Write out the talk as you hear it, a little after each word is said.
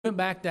Went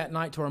back that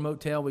night to our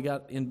motel. We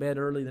got in bed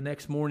early. The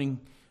next morning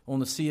on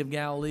the Sea of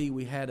Galilee,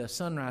 we had a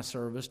sunrise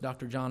service.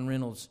 Dr. John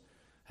Reynolds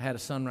had a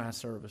sunrise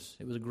service.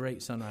 It was a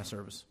great sunrise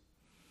service.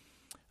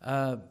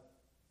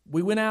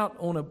 We went out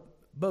on a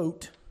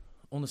boat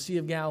on the Sea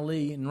of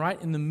Galilee, and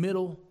right in the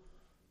middle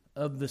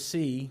of the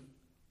sea,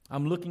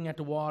 I'm looking at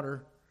the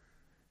water,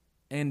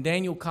 and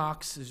Daniel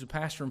Cox, who's a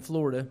pastor in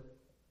Florida,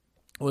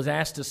 was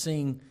asked to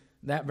sing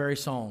that very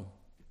song.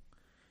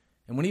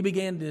 And when he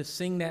began to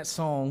sing that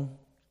song,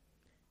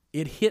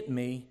 it hit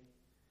me,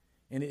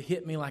 and it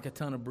hit me like a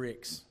ton of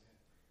bricks.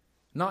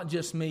 Not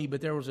just me,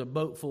 but there was a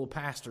boat full of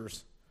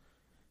pastors.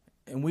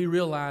 And we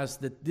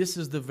realized that this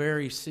is the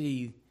very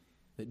sea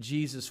that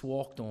Jesus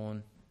walked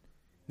on.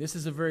 This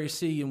is the very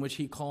sea in which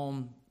he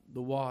calmed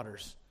the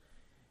waters.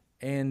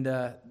 And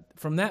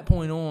from that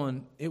point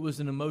on, it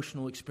was an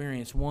emotional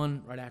experience,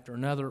 one right after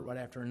another, right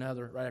after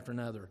another, right after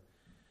another.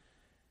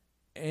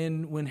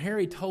 And when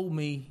Harry told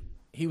me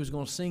he was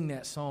going to sing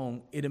that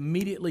song, it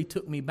immediately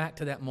took me back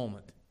to that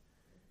moment.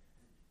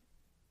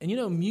 And you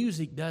know,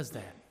 music does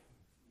that.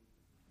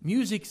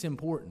 Music's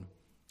important.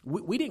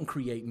 We didn't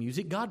create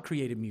music. God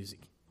created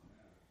music.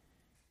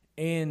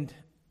 And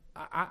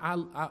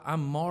I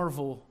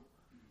marvel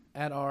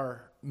at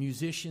our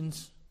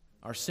musicians,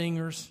 our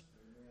singers,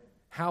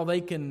 how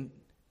they can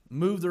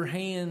move their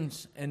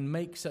hands and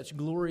make such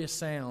glorious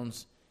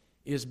sounds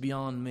is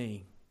beyond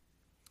me.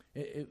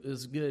 It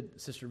was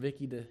good, Sister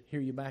Vicki, to hear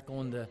you back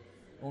on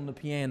the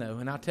piano.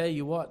 And I tell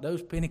you what,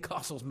 those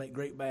Pentecostals make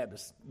great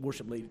Baptist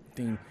worship lead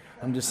team.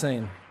 I'm just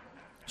saying.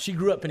 She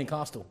grew up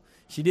Pentecostal.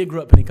 She did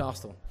grow up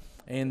Pentecostal.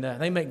 And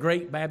they make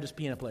great Baptist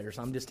piano players.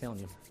 I'm just telling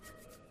you.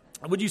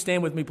 Would you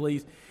stand with me,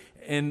 please?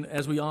 And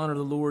as we honor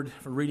the Lord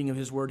for reading of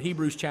His Word,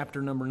 Hebrews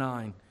chapter number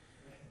 9.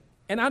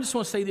 And I just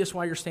want to say this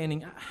while you're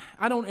standing.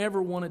 I don't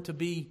ever want it to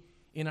be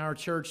in our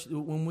church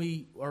when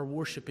we are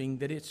worshiping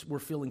that we're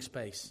filling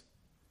space.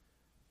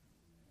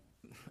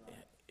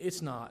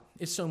 It's not.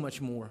 It's so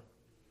much more.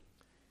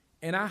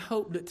 And I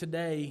hope that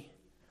today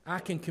I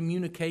can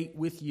communicate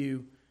with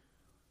you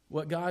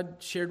what God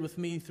shared with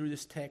me through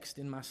this text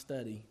in my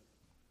study.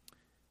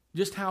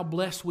 Just how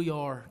blessed we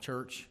are,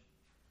 church.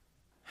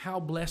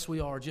 How blessed we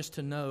are just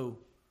to know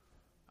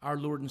our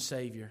Lord and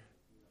Savior.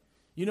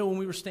 You know, when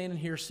we were standing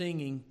here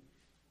singing,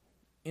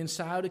 in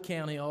Scioto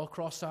County, all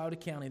across Scioto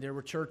County, there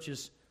were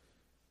churches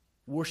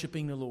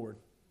worshiping the Lord.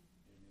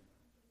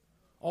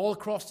 All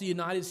across the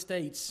United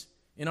States,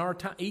 in our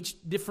each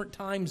different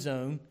time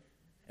zone,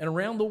 and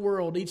around the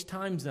world, each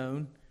time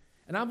zone.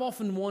 And I've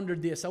often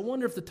wondered this. I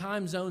wonder if the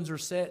time zones are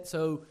set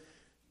so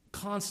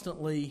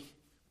constantly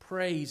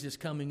praise is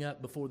coming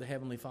up before the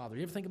Heavenly Father.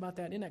 You ever think about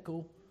that? Isn't that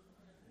cool?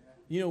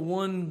 You know,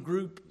 one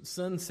group,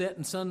 sunset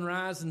and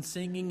sunrise and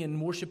singing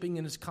and worshiping,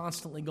 and it's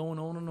constantly going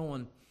on and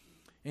on.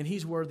 And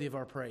He's worthy of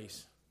our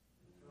praise.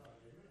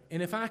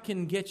 And if I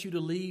can get you to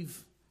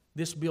leave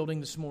this building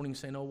this morning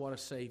saying, oh, what a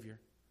Savior.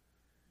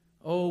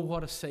 Oh,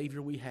 what a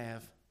Savior we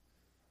have.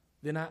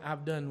 Then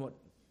I've done what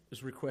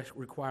is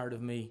required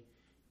of me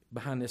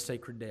behind this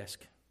sacred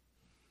desk.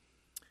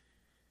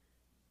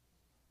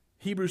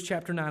 Hebrews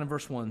chapter 9 and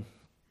verse 1.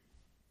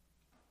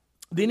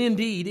 Then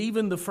indeed,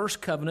 even the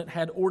first covenant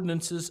had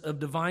ordinances of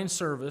divine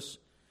service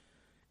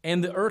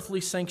and the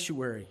earthly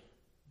sanctuary.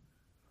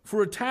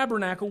 For a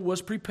tabernacle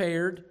was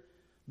prepared,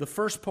 the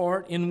first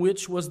part in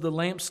which was the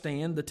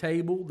lampstand, the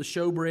table, the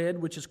showbread,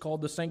 which is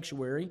called the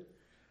sanctuary.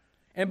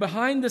 And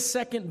behind the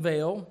second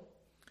veil,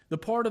 the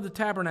part of the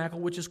tabernacle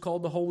which is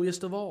called the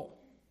holiest of all,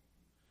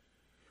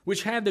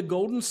 which had the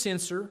golden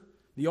censer,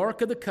 the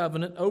ark of the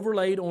covenant,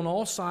 overlaid on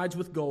all sides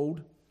with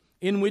gold,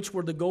 in which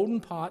were the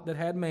golden pot that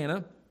had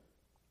manna,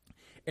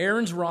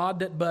 Aaron's rod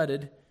that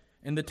budded,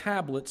 and the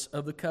tablets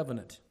of the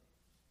covenant.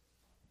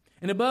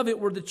 And above it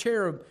were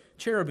the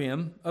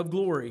cherubim of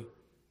glory,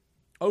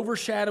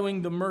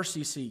 overshadowing the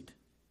mercy seat.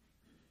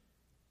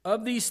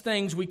 Of these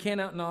things we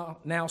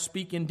cannot now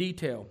speak in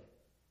detail.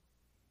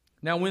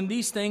 Now when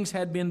these things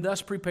had been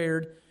thus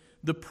prepared,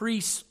 the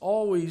priests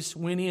always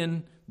went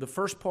in the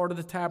first part of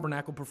the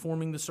tabernacle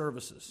performing the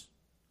services.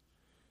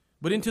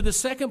 But into the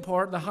second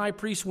part the high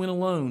priest went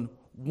alone,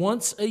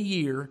 once a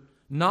year,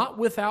 not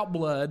without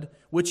blood,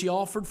 which he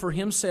offered for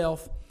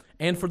himself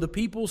and for the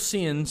people's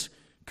sins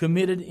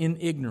committed in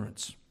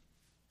ignorance.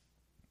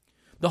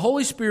 The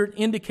Holy Spirit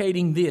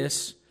indicating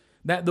this,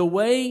 that the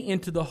way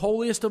into the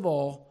holiest of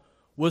all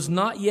was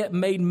not yet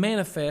made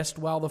manifest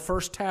while the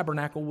first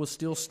tabernacle was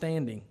still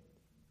standing.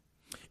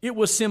 It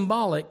was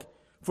symbolic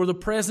for the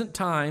present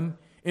time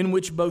in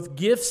which both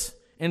gifts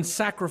and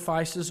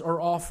sacrifices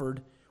are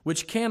offered,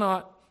 which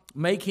cannot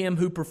make him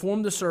who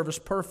performed the service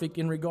perfect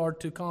in regard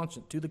to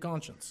the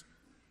conscience.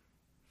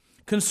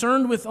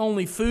 Concerned with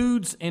only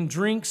foods and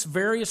drinks,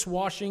 various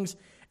washings,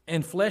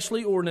 and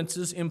fleshly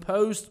ordinances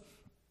imposed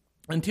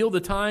until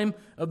the time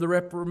of the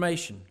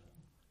Reformation.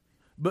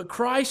 But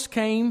Christ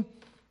came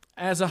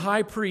as a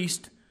high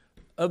priest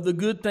of the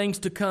good things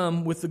to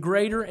come with the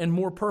greater and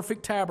more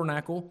perfect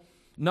tabernacle,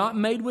 not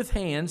made with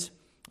hands,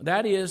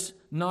 that is,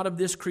 not of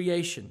this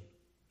creation.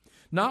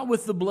 Not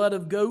with the blood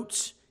of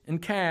goats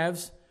and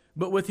calves,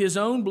 but with his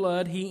own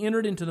blood he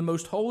entered into the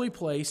most holy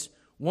place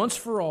once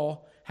for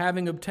all,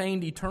 having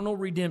obtained eternal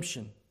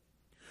redemption.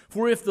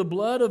 For if the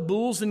blood of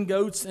bulls and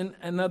goats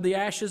and of the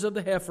ashes of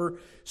the heifer,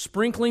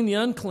 sprinkling the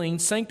unclean,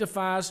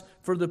 sanctifies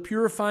for the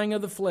purifying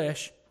of the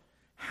flesh,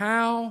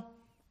 how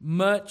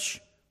much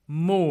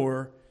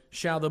more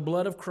shall the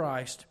blood of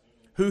Christ,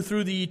 who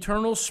through the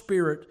eternal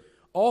Spirit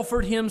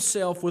offered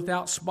himself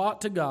without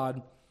spot to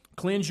God,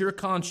 cleanse your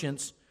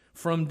conscience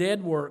from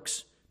dead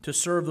works to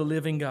serve the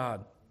living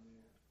God.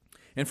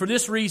 And for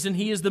this reason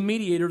he is the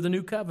mediator of the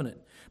new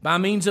covenant, by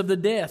means of the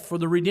death for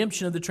the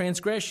redemption of the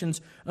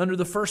transgressions under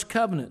the first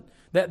covenant,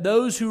 that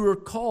those who are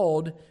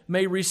called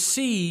may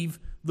receive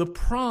the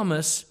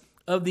promise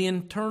of the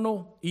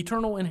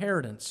eternal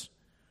inheritance.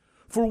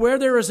 For where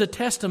there is a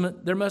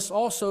testament, there must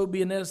also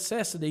be a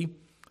necessity,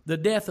 the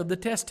death of the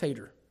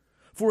testator.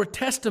 For a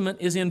testament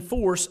is in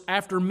force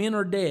after men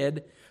are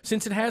dead,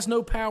 since it has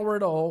no power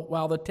at all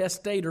while the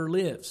testator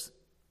lives.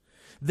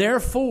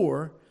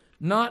 Therefore,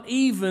 not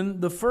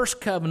even the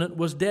first covenant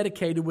was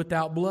dedicated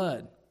without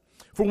blood.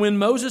 For when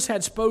Moses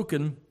had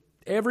spoken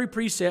every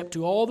precept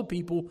to all the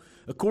people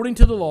according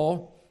to the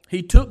law,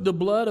 he took the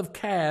blood of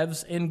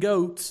calves and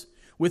goats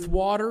with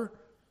water,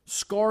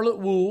 scarlet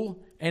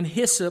wool, and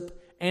hyssop,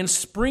 and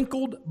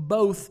sprinkled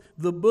both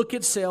the book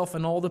itself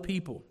and all the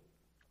people,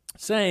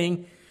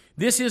 saying,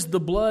 "This is the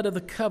blood of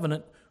the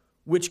covenant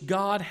which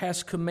God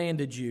has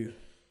commanded you."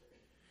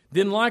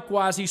 Then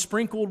likewise he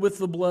sprinkled with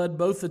the blood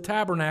both the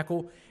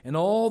tabernacle and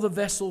all the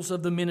vessels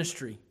of the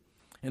ministry.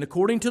 And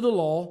according to the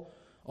law,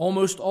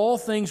 almost all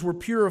things were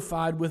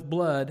purified with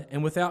blood,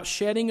 and without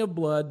shedding of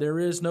blood there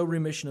is no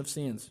remission of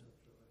sins.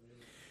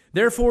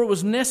 Therefore it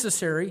was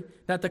necessary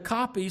that the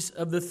copies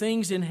of the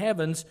things in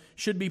heavens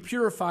should be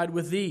purified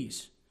with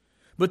these,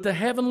 but the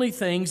heavenly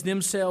things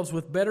themselves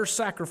with better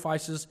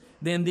sacrifices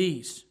than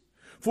these.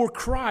 For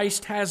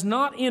Christ has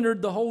not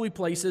entered the holy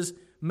places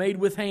made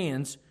with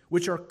hands,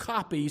 which are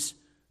copies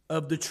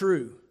of the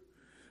true,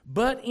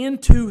 but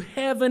into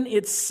heaven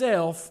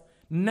itself,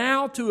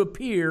 now to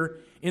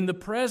appear in the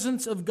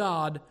presence of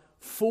God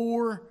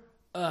for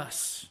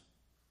us.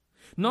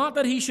 Not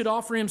that he should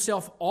offer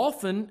himself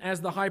often,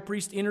 as the high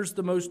priest enters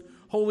the most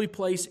holy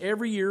place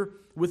every year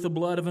with the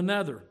blood of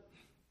another.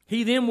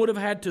 He then would have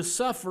had to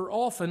suffer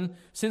often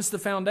since the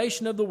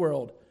foundation of the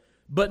world.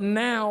 But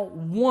now,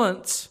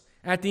 once,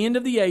 at the end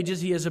of the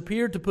ages, he has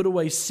appeared to put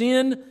away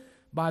sin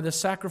by the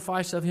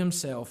sacrifice of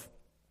himself.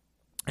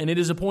 And it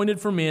is appointed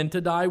for men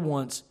to die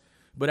once,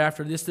 but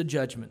after this the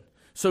judgment.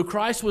 So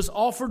Christ was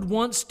offered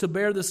once to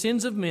bear the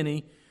sins of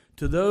many.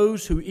 To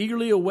those who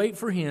eagerly await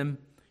for him,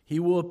 he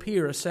will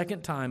appear a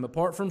second time,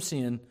 apart from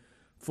sin,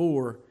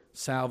 for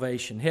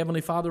salvation.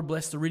 Heavenly Father,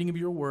 bless the reading of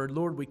your word.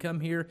 Lord, we come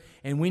here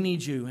and we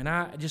need you. And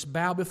I just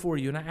bow before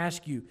you and I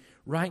ask you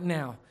right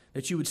now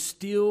that you would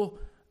still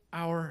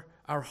our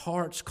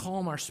hearts,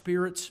 calm our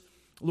spirits.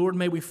 Lord,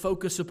 may we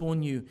focus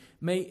upon you.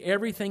 May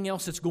everything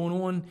else that's going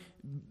on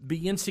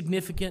be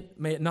insignificant.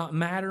 May it not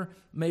matter.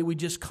 May we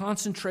just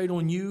concentrate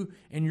on you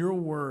and your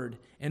word.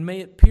 And may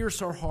it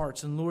pierce our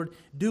hearts. And Lord,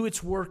 do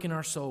its work in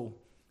our soul.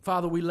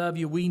 Father, we love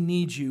you. We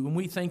need you. And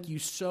we thank you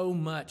so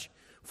much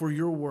for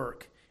your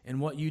work and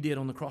what you did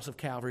on the cross of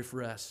Calvary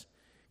for us.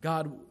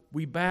 God,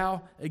 we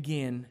bow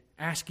again,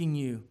 asking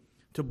you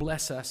to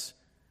bless us.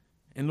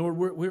 And Lord,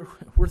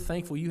 we're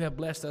thankful you have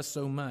blessed us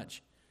so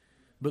much.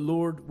 But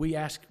Lord, we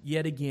ask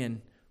yet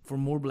again for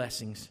more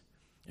blessings.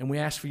 And we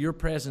ask for your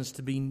presence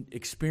to be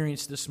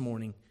experienced this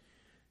morning.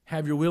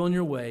 Have your will and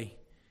your way.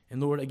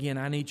 And Lord, again,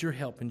 I need your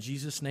help. In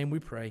Jesus' name we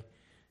pray.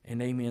 And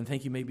amen.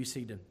 Thank you. You may be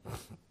seated.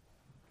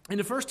 In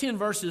the first 10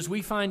 verses,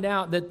 we find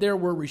out that there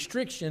were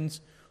restrictions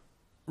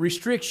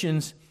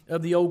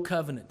of the old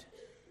covenant.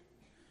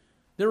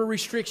 There were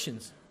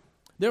restrictions.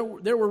 There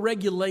were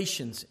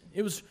regulations.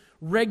 It was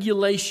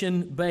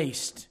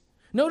regulation-based.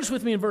 Notice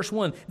with me in verse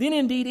 1, "Then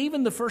indeed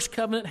even the first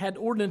covenant had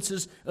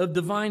ordinances of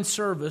divine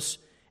service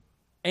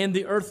and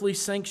the earthly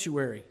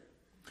sanctuary.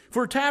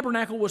 For a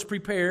tabernacle was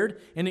prepared,"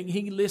 and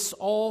he lists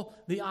all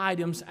the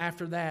items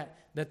after that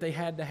they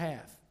had to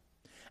have.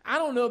 I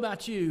don't know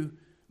about you,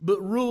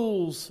 but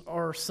rules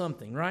are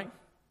something, right?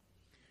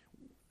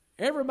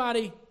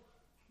 Everybody,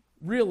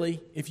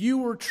 really, if you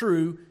were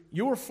true,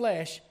 your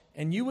flesh,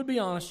 and you would be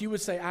honest, you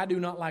would say, "I do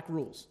not like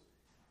rules."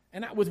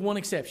 And with one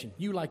exception,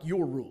 you like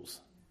your rules.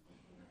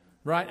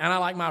 Right? And I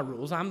like my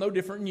rules. I'm no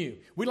different than you.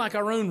 We like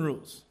our own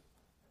rules.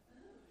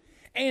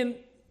 And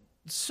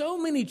so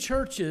many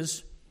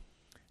churches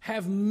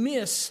have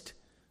missed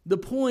the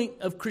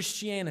point of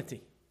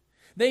Christianity.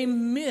 They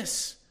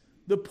miss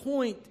the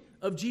point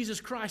of Jesus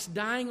Christ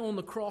dying on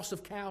the cross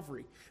of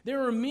Calvary.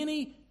 There are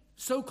many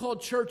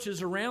so-called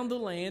churches around the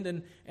land,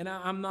 and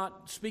I'm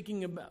not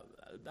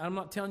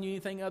telling you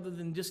anything other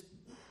than just,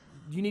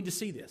 you need to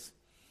see this.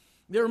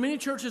 There are many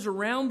churches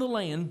around the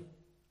land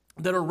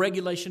that are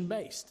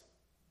regulation-based.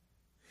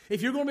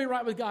 If you're going to be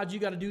right with God, you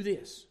got to do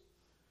this.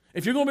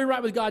 If you're going to be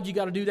right with God, you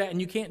got to do that, and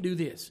you can't do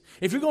this.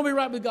 If you're going to be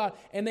right with God,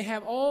 and they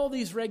have all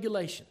these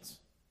regulations.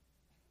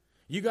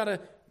 You got to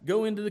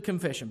go into the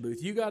confession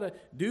booth. You got to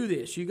do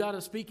this. You got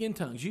to speak in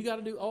tongues. You got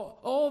to do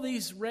all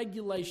these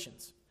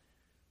regulations.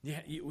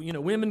 You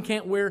know, women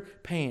can't wear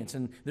pants,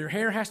 and their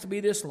hair has to be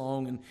this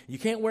long, and you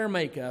can't wear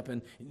makeup,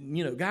 and,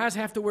 you know, guys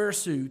have to wear a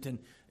suit, and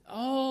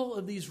all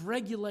of these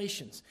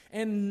regulations,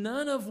 and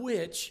none of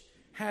which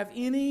have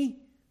any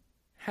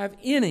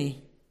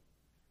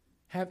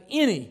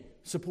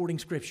supporting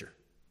Scripture.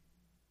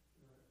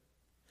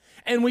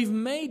 And we've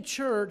made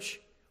church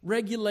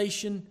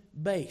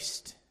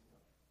regulation-based.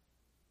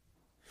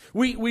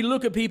 We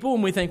look at people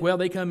and we think, well,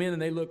 they come in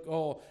and they look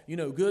all, you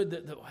know,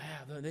 good.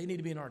 Wow, they need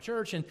to be in our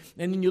church. And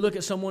then you look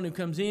at someone who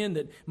comes in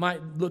that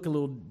might look a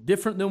little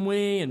different than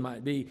we and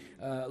might be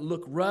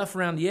look rough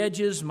around the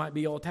edges, might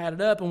be all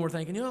tatted up, and we're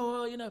thinking, oh,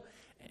 well, you know,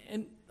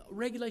 and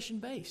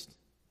regulation-based.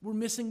 We're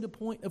missing the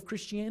point of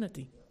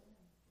Christianity.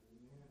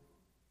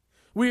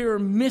 We are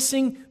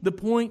missing the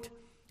point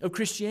of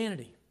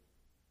Christianity.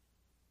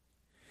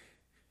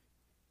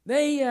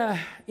 They,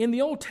 in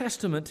the Old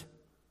Testament,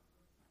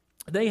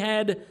 they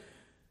had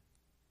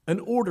an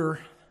order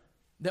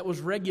that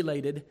was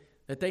regulated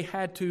that they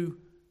had to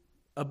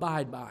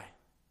abide by.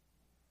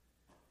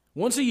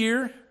 Once a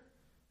year,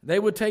 they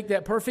would take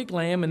that perfect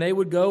lamb and they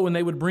would go and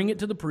they would bring it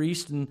to the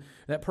priest, and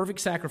that perfect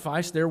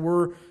sacrifice. There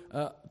were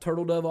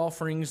turtle dove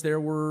offerings, there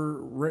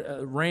were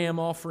ram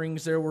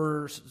offerings, there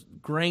were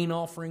grain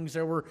offerings,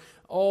 there were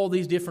all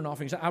these different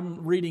offerings. I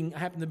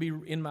happen to be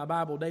in my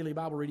Bible, daily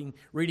Bible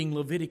reading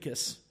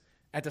Leviticus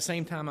at the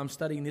same time I'm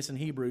studying this in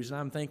Hebrews, and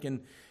I'm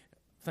thinking,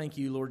 thank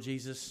you, Lord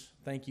Jesus.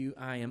 Thank you.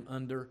 I am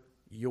under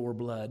your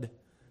blood,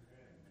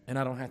 and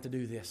I don't have to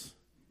do this.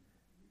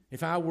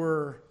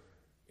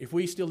 If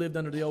we still lived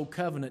under the old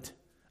covenant,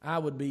 I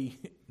would be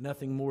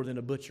nothing more than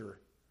a butcher.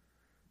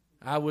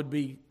 I would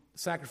be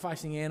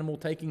sacrificing animal,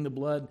 taking the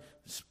blood,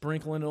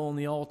 sprinkling it on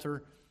the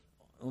altar,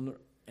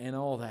 and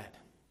all that.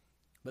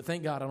 But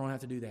thank God I don't have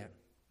to do that.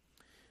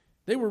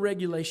 They were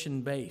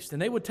regulation-based, and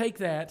they would take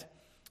that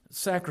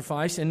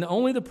sacrifice, and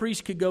only the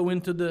priest could go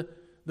into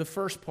the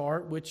first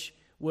part, which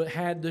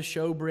had the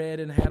showbread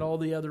and had all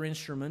the other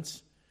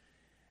instruments.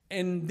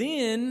 And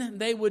then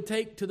they would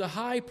take to the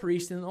high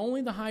priest, and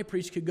only the high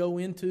priest could go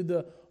into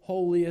the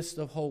holiest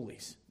of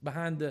holies,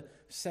 behind the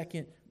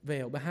second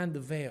veil, behind the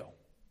veil.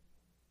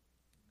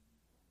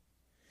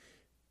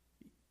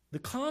 The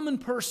common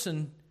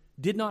person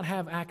did not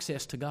have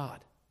access to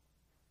God.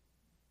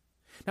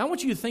 Now I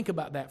want you to think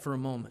about that for a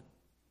moment.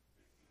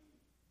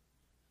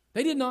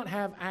 They did not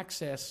have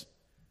access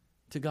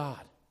to God.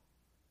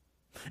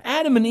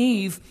 Adam and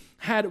Eve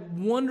had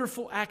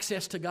wonderful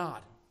access to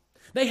God.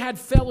 They had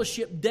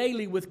fellowship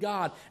daily with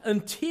God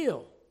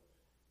until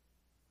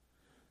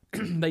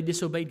they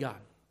disobeyed God.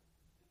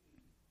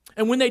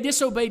 And when they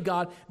disobeyed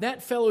God,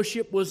 that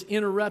fellowship was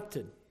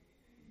interrupted.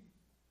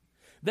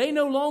 They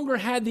no longer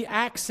had the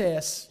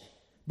access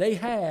they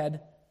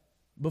had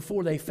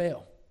before they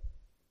fell.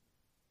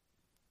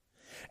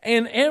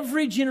 And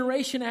every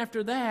generation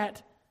after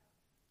that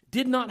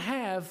did not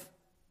have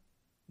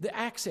the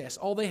access.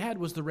 All they had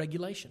was the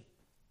regulation.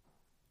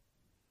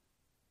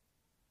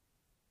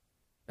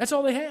 That's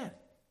all they had.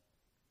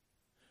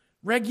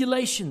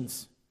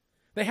 Regulations.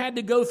 They had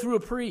to go through a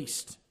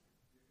priest.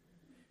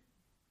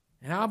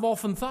 And I've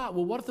often thought,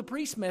 well, what if the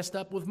priest messed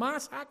up with my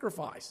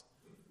sacrifice?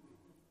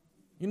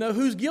 You know,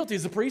 who's guilty?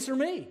 Is the priest or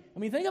me? I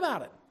mean, think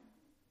about it.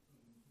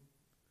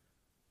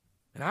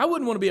 And I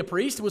wouldn't want to be a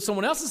priest with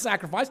someone else's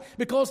sacrifice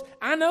because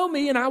I know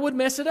me and I would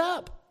mess it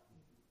up.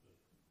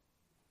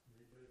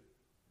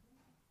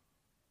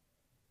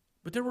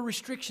 But there were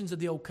restrictions of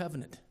the old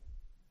covenant.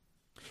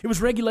 It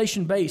was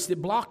regulation-based.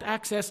 It blocked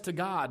access to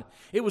God.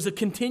 It was a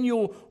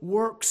continual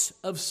works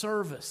of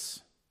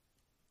service.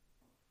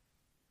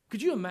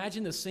 Could you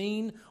imagine the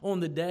scene on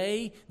the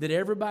day that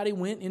everybody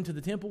went into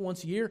the temple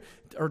once a year,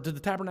 or to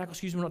the tabernacle,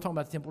 we're not talking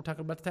about the temple, we're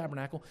talking about the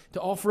tabernacle,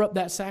 to offer up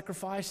that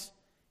sacrifice,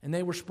 and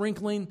they were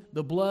sprinkling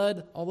the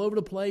blood all over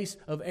the place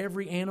of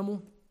every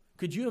animal?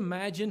 Could you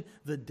imagine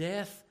the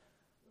death?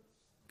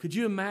 Could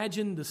you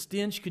imagine the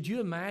stench? Could you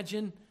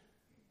imagine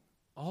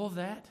all of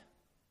that?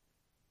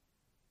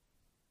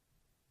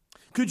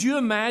 Could you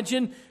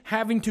imagine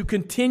having to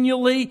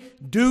continually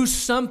do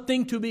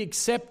something to be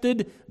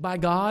accepted by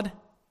God?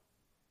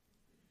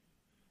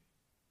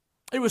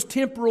 It was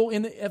temporal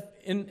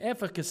in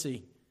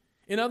efficacy.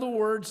 In other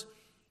words,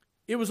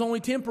 it was only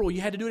temporal.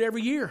 You had to do it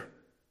every year.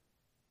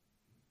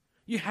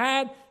 You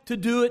had to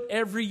do it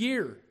every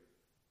year.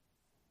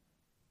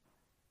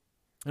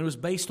 And it was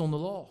based on the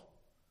law.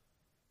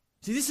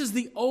 See, this is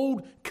the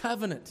old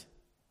covenant.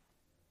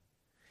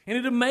 And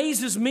it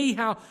amazes me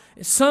how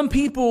some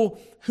people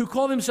who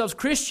call themselves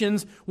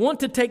Christians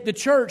want to take the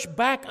church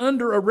back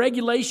under a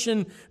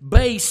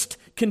regulation-based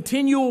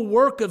continual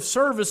work of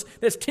service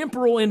that's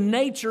temporal in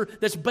nature,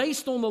 that's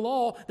based on the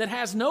law, that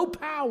has no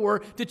power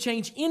to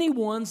change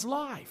anyone's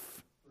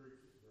life.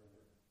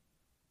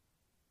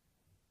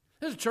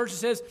 There's a church that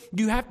says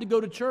you have to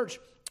go to church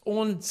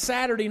on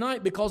Saturday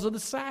night because of the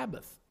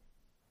Sabbath.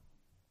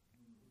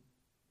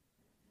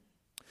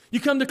 You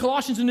come to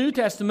Colossians, the New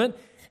Testament,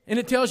 and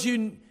it tells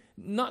you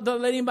not to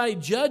let anybody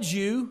judge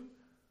you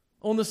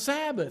on the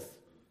Sabbath,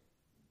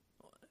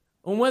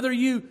 on whether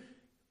you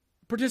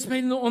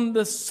participate on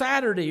the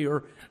Saturday,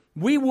 or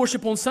we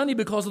worship on Sunday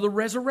because of the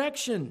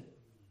resurrection.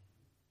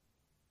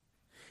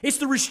 It's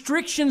the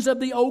restrictions of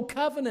the old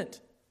covenant.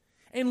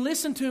 And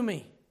listen to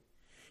me.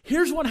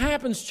 Here's what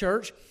happens,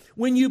 church.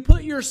 When you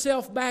put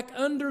yourself back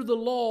under the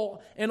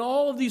law and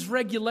all of these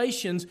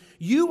regulations,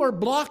 you are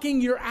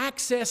blocking your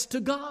access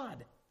to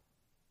God.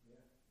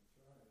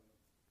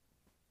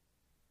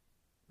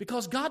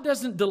 Because God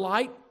doesn't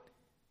delight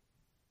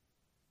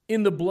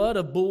in the blood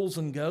of bulls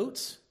and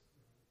goats.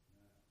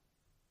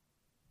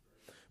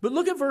 But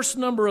look at verse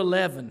number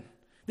 11.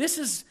 This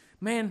is,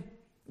 man,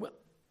 well,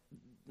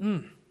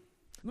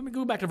 let me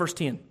go back to verse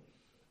 10.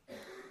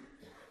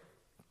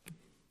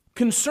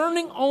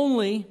 Concerning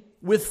only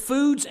with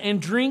foods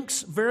and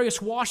drinks,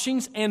 various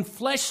washings, and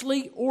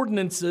fleshly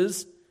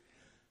ordinances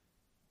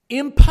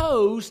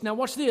imposed, now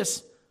watch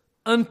this,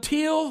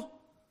 until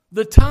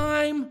the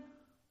time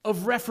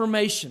of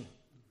Reformation.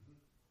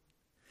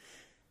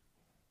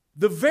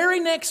 The very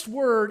next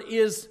word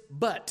is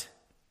but.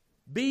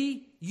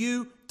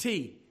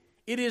 B-U-T.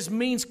 It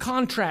means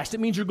contrast. It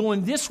means you're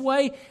going this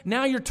way,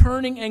 now you're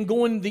turning and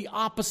going the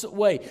opposite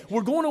way.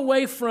 We're going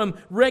away from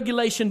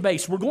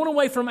regulation-based. We're going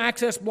away from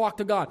access blocked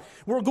to God.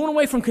 We're going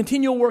away from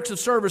continual works of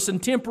service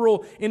and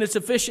temporal in its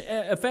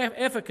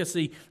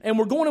efficacy. And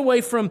we're going away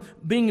from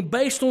being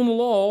based on the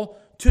law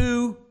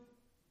to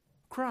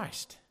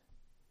Christ.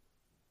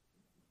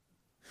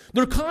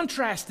 They're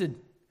contrasted.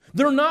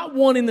 They're not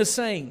one and the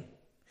same.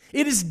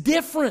 It is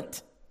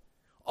different.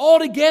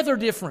 Altogether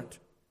different.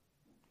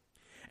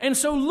 And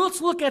so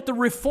let's look at the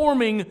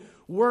reforming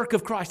work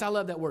of Christ. I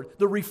love that word.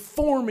 The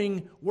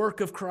reforming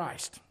work of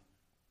Christ.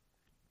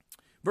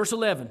 Verse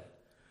 11.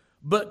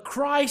 But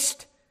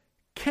Christ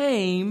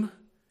came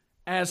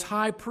as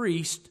high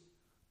priest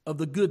of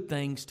the good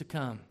things to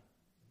come.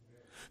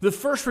 The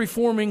first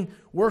reforming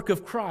work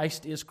of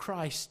Christ is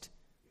Christ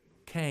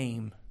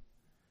came.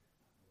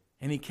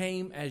 And He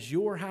came as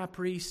your high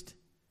priest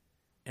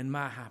and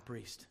my high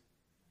priest.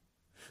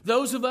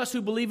 Those of us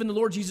who believe in the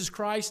Lord Jesus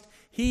Christ,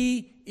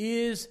 He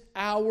is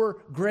our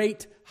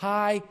great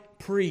high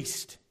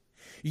priest.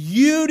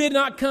 You did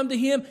not come to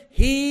Him.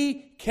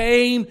 He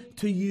came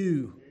to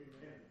you.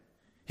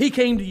 He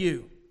came to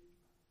you.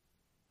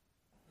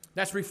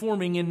 That's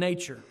reforming in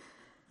nature.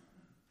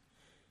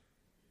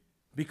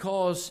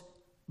 Because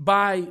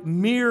by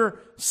mere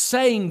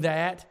saying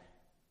that,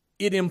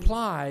 it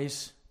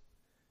implies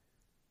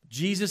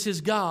Jesus is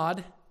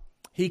God.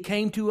 He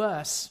came to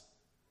us.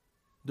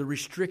 The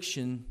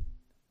restriction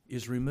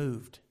is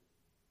removed.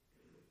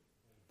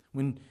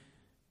 When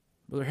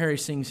Brother Harry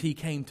sings, He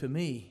came to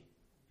me,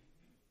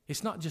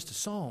 it's not just a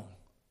song.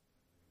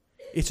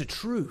 It's a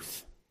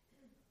truth.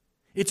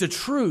 It's a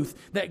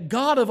truth that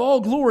God of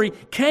all glory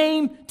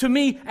came to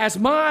me as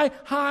my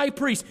high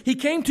priest. He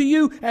came to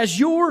you as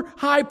your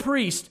high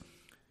priest.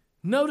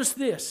 Notice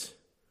this.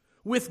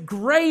 With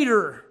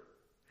greater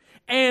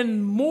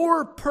and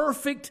more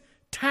perfect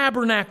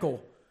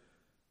tabernacle,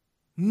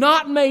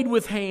 not made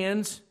with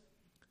hands,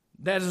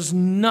 that is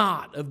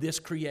not of this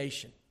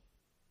creation.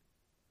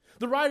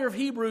 The writer of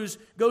Hebrews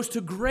goes to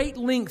great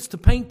lengths to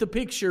paint the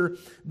picture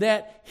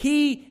that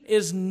He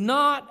is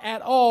not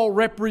at all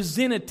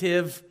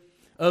representative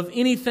of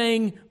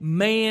anything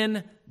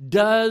man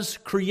does,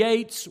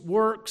 creates,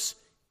 works,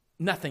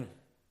 nothing.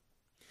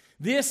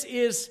 This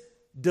is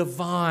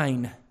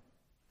divine.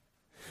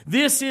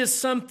 This is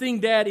something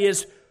that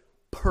is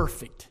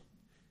perfect.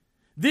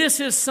 This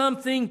is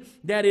something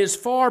that is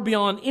far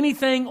beyond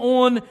anything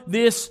on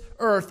this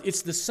earth.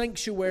 It's the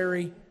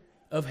sanctuary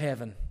of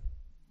heaven.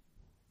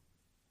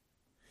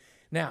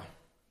 Now,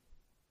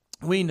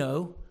 we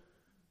know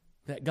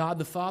that God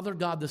the Father,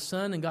 God the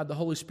Son, and God the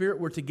Holy Spirit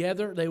were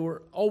together. They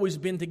were always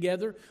been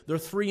together. They're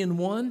three in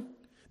one.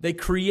 They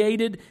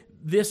created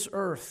this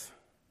earth.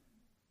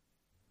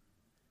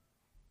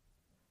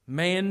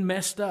 Man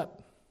messed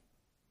up,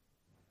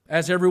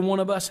 as every one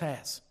of us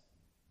has.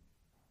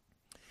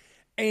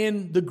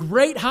 And the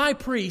great high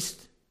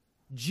priest,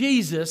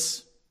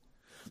 Jesus,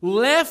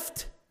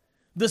 left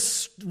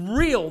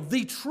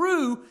the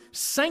true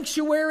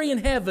sanctuary in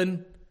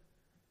heaven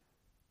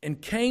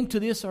and came to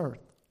this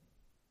earth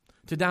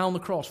to die on the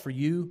cross for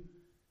you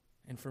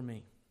and for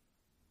me.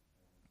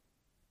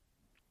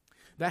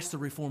 That's the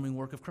reforming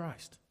work of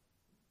Christ.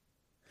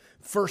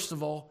 First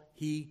of all,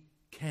 He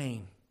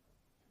came.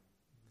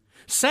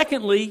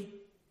 Secondly,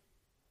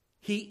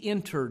 He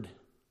entered.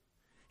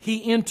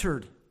 He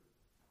entered.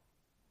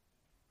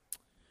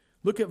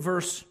 Look at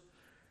verse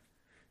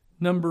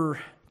number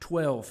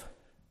 12.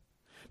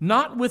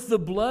 Not with the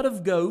blood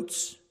of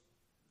goats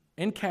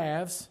and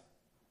calves,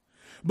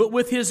 but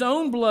with His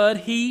own blood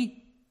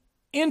He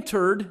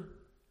entered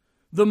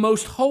the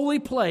most holy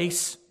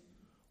place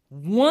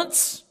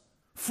once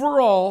for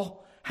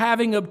all,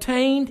 having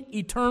obtained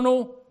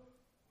eternal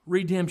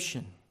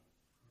redemption.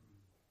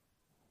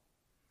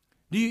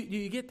 Do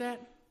you get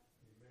that?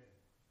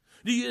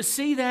 Do you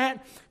see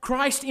that?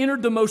 Christ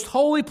entered the most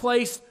holy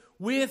place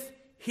with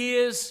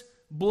His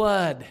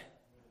blood.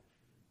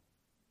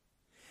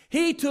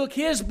 He took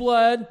His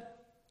blood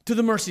to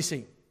the mercy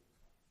seat.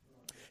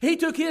 He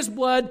took His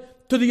blood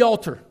to the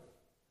altar.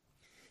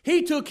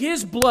 He took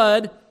His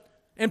blood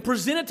and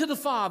presented to the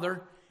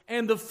Father,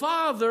 and the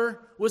Father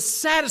was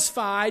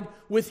satisfied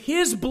with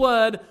His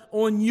blood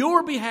on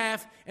your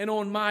behalf and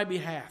on my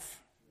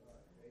behalf.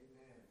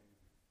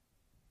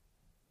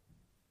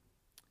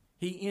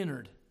 He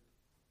entered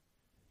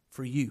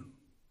for you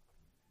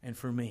and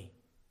for me.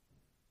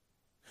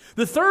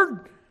 The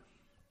third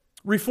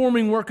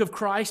reforming work of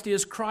Christ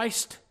is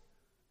Christ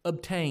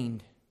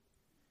obtained.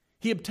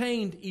 He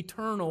obtained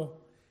eternal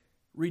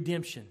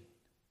redemption.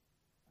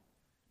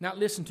 Now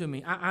listen to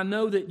me. I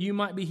know that you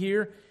might be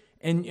here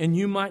and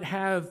you might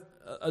have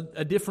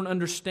a different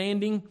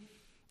understanding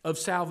of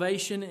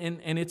salvation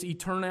and its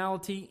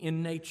eternality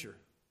in nature.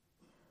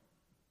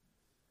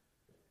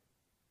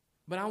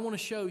 But I want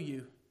to show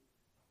you,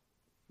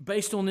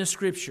 based on this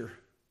scripture,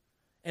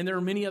 and there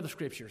are many other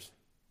scriptures,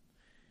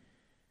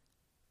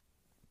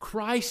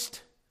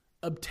 Christ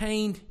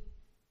obtained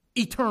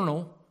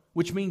eternal,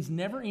 which means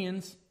never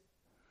ends,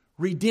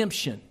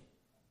 redemption.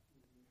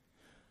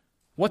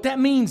 What that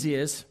means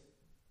is,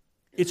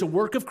 it's a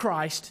work of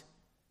Christ,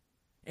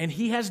 and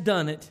He has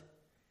done it,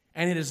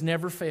 and it has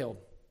never failed.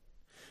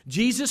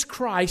 Jesus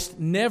Christ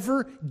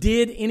never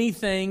did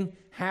anything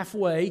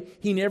halfway.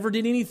 He never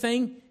did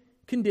anything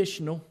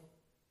conditional.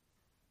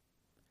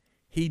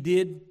 He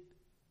did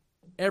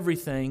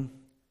everything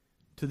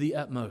to the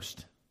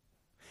utmost.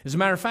 As a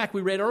matter of fact,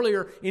 we read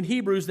earlier in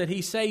Hebrews that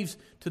He saves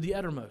to the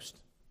uttermost.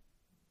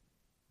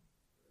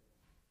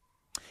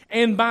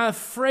 And by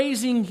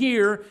phrasing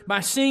here,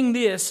 by seeing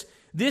this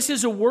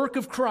is a work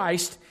of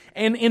Christ,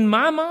 and in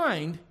my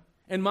mind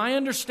and my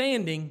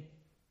understanding,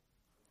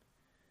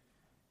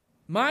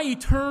 my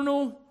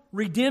eternal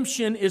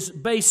redemption is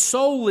based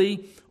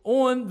solely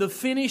on the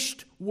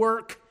finished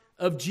work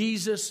of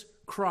Jesus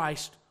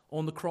Christ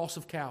on the cross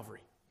of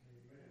Calvary.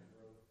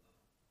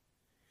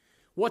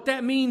 What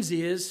that means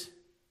is,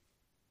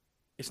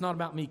 it's not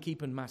about me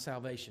keeping my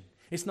salvation.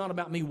 It's not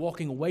about me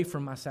walking away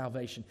from my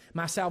salvation.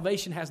 My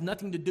salvation has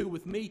nothing to do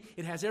with me.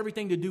 It has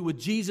everything to do with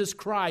Jesus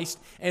Christ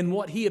and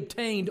what He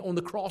obtained on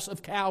the cross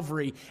of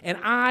Calvary. And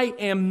I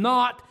am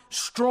not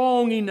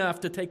strong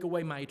enough to take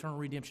away my eternal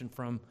redemption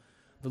from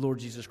the Lord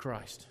Jesus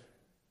Christ.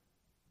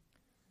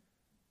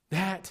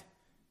 That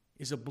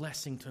is a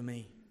blessing to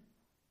me.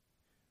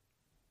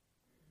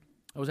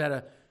 I was at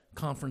a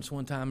conference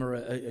one time, or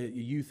a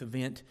youth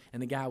event,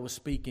 and the guy was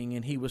speaking,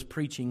 and he was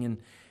preaching,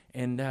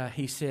 and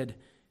he said,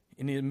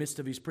 in the midst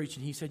of his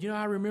preaching, he said,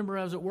 I remember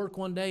I was at work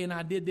one day and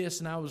I did this,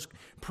 and I was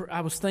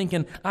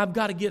thinking, I've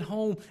got to get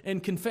home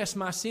and confess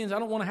my sins. I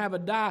don't want to have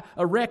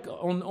a wreck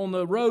on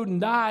the road and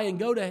die and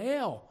go to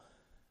hell.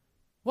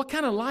 What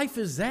kind of life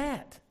is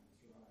that?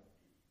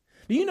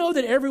 Do you know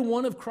that every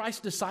one of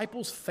Christ's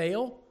disciples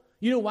fail?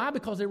 You know why?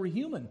 Because they were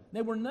human.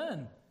 They were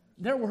none.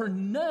 There were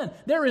none.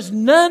 There is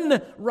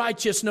none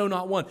righteous, no,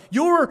 not one.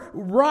 Your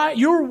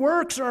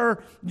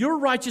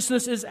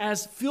righteousness is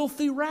as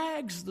filthy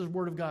rags, the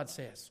Word of God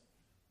says.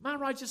 My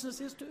righteousness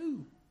is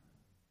too.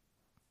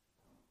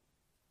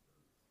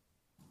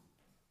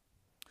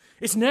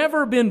 It's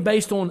never been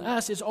based on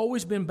us. It's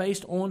always been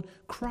based on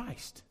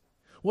Christ.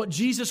 What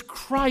Jesus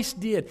Christ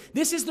did.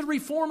 This is the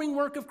reforming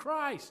work of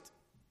Christ.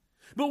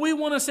 But we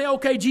want to say,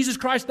 okay, Jesus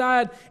Christ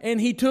died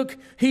and He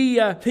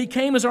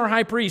came as our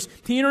high priest.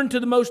 He entered into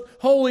the most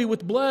holy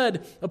with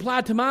blood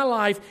applied to my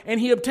life, and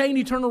He obtained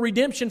eternal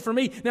redemption for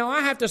me. Now I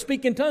have to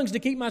speak in tongues to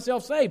keep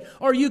myself saved.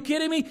 Are you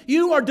kidding me?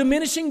 You are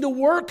diminishing the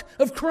work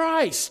of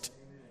Christ.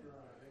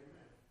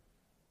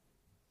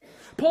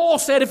 Paul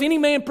said, if any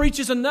man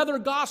preaches another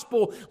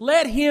gospel,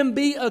 let him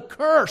be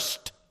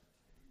accursed.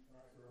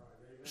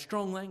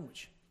 Strong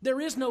language.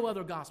 There is no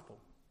other gospel.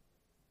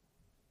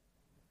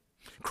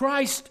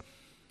 Christ,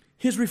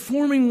 His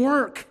reforming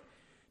work,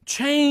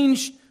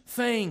 changed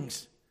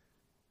things.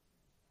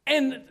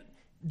 And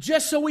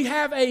just so we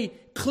have a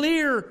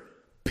clear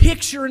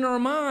picture in our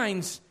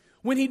minds,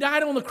 when He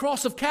died on the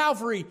cross of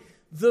Calvary,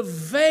 the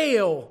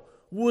veil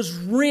was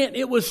rent.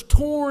 It was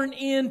torn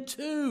in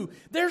two.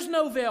 There's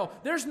no veil.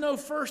 There's no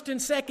first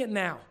and second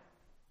now.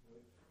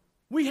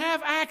 We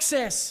have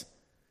access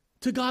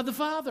to God the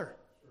Father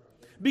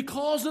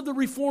because of the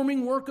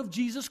reforming work of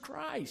Jesus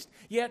Christ.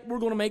 Yet we're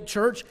going to make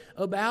church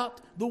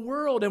about the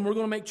world, and we're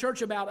going to make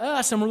church about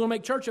us, and we're going to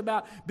make church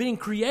about being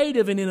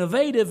creative and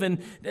innovative and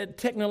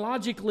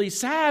technologically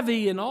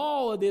savvy and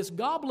all of this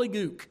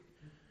gobbledygook.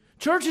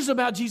 Church is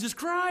about Jesus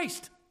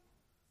Christ.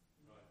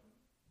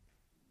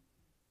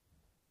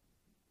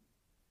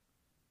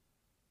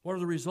 What are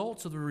the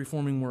results of the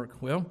reforming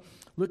work? Well,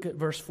 look at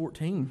verse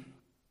 14.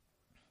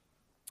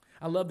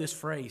 I love this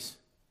phrase.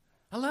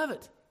 I love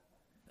it.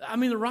 I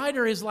mean, the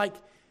writer is like,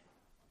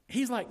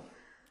 he's like,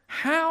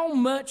 how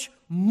much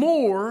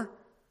more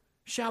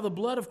shall the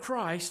blood of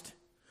Christ,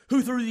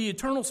 who through the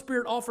eternal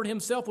Spirit offered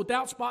Himself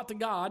without spot to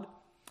God,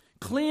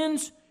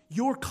 cleanse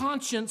your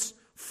conscience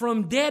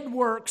from dead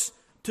works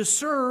to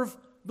serve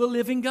the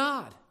living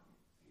God?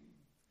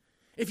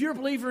 If you're a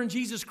believer in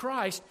Jesus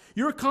Christ,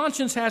 your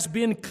conscience has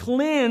been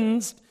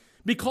cleansed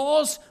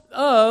because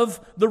of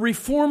the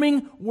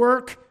reforming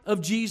work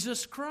of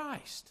Jesus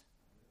Christ.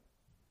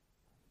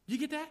 You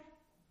get that?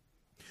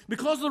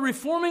 Because of the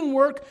reforming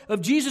work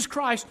of Jesus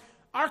Christ,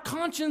 our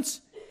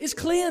conscience is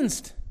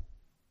cleansed.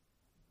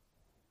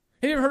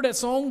 Have you ever heard that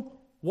song,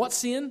 What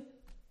Sin?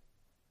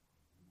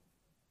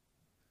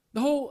 The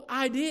whole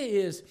idea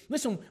is,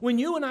 listen, when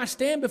you and I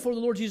stand before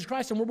the Lord Jesus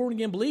Christ and we're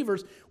born-again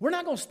believers, we're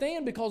not going to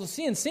stand because of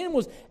sin. Sin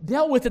was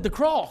dealt with at the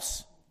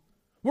cross.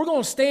 We're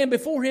going to stand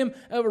before Him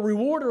of a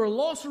reward or a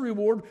loss of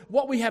reward,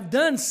 what we have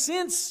done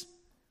since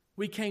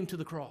we came to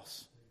the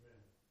cross.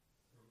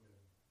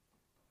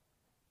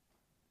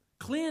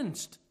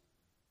 Cleansed.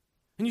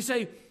 And you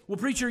say, well,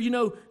 preacher,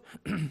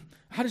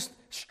 I just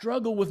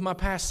struggle with my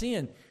past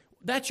sin.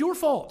 That's your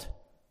fault.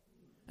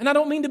 And I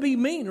don't mean to be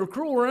mean or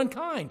cruel or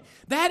unkind.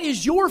 That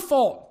is your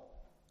fault.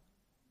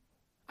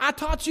 I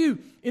taught you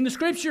in the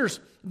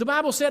Scriptures, the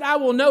Bible said, I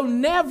will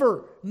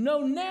never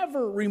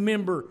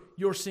remember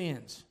your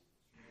sins.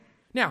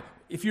 Now,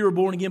 if you're a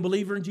born-again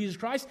believer in Jesus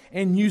Christ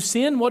and you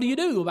sin, what do?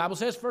 The Bible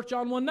says, 1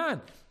 John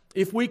 1:9,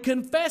 if we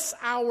confess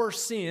our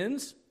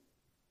sins,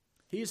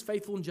 He is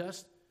faithful and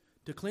just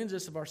to cleanse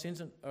us of our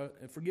sins and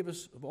forgive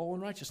us of all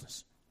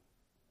unrighteousness.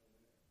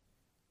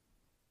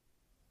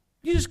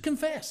 You just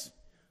confess.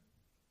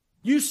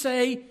 You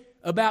say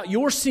about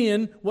your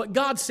sin what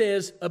God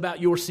says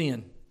about your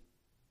sin.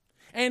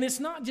 And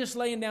it's not just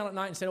laying down at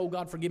night and saying, oh,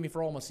 God, forgive me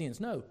for all my sins.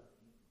 No.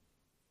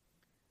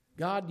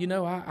 God,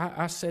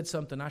 I said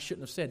something I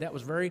shouldn't have said. That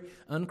was very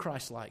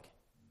un-Christ-like.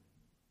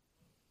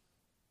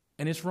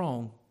 And it's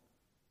wrong.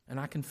 And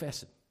I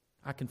confess it.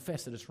 I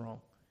confess that it's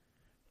wrong.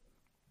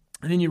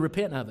 And then you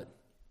repent of it.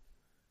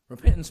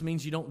 Repentance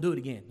means you don't do it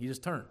again. You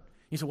just turn.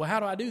 You say, well, how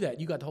do I do that?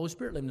 You got the Holy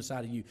Spirit living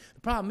inside of you.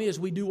 The problem is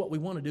we do what we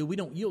want to do. We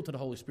don't yield to the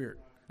Holy Spirit.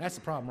 That's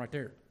the problem right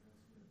there.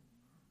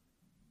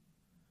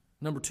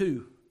 Number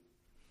 2,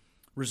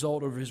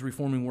 result of His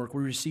reforming work,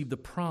 we receive the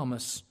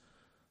promise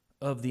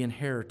of the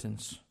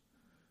inheritance.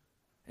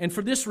 And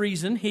for this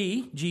reason,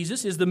 He,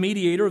 Jesus, is the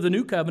mediator of the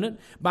new covenant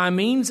by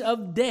means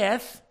of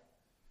death.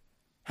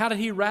 How did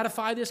He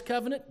ratify this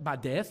covenant? By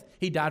death.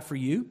 He died for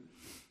you.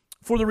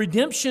 For the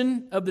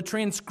redemption of the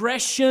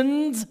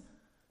transgressions,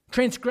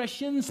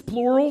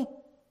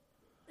 plural,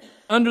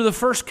 under the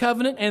first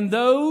covenant, and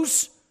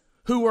those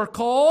who are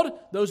called,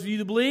 those of you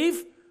that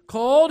believe,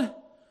 called,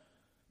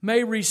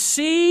 may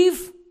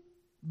receive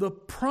the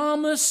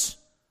promise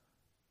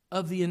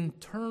of the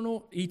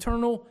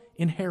eternal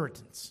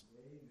inheritance.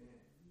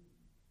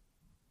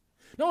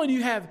 Not only do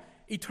you have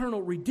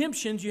eternal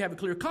redemptions, you have a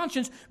clear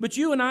conscience, but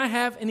you and I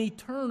have an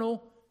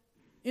eternal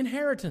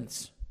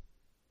inheritance.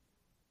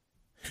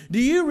 Do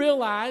you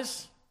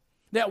realize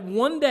that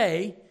one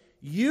day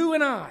you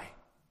and I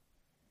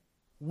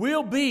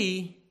will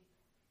be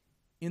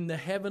in the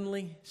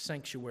heavenly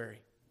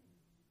sanctuary?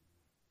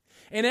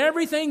 And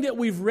everything that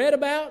we've read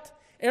about,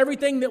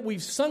 everything that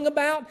we've sung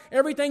about,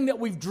 everything that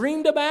we've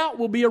dreamed about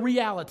will be a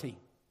reality.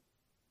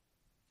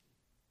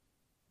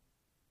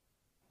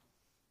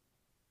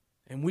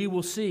 And we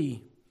will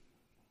see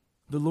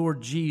the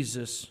Lord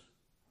Jesus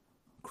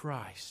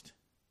Christ.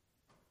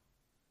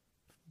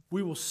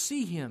 We will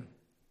see Him.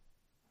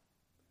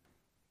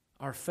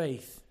 Our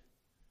faith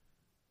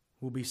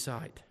will be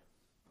sight.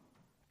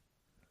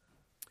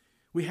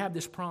 We have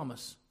this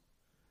promise.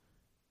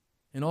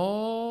 In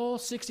all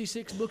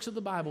 66 books of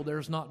the Bible, there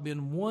has not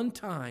been one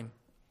time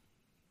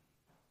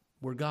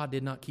where God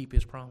did not keep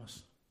His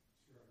promise.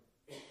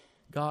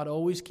 God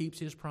always keeps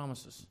His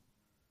promises.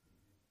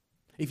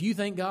 If you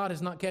think God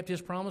has not kept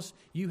His promise,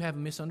 you have a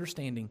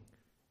misunderstanding.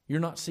 You're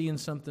not seeing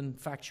something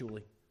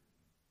factually.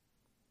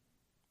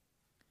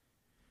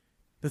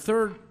 The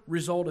third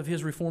result of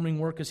His reforming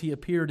work is He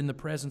appeared in the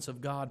presence of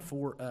God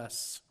for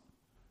us.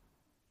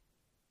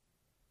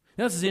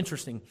 Now this is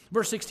interesting.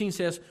 Verse 16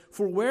 says,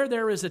 for where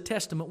there is a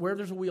testament, where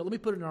there's a will, let me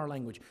put it in our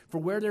language. For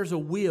where there's a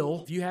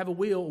will, if you have a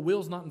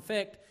will's not in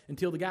effect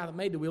until the guy that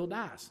made the will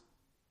dies. Does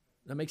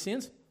that make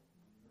sense?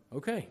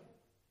 Okay.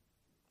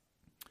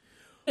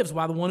 Lives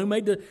while the one who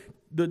made the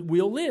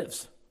will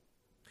lives.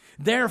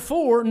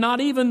 Therefore,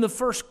 not even the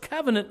first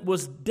covenant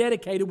was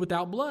dedicated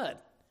without blood.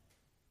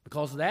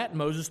 Because of that,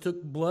 Moses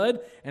took blood,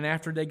 and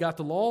after they got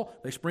the law,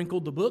 they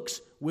sprinkled the books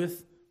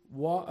with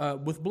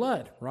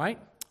blood, right?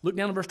 Look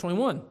down at verse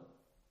 21.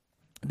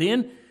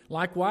 Then,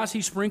 likewise,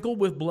 he sprinkled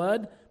with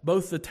blood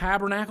both the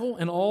tabernacle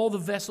and all the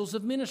vessels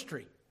of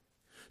ministry.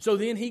 So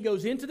then he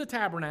goes into the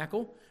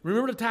tabernacle.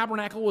 Remember, the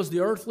tabernacle was the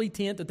earthly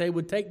tent that they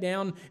would take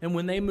down, and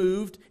when they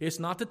moved, it's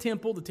not the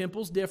temple. The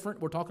temple's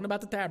different. We're talking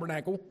about the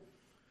tabernacle.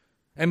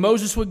 And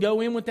Moses would go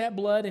in with that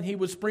blood, and he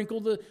would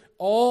sprinkle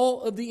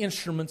all of the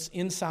instruments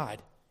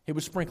inside. He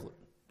would sprinkle it.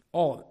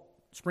 All of it.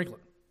 Sprinkle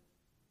it.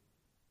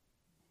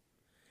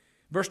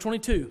 Verse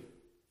 22.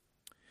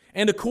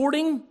 And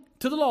according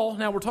to the law,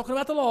 now we're talking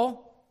about the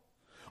law,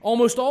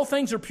 almost all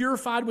things are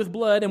purified with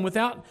blood, and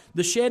without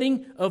the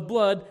shedding of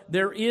blood,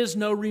 there is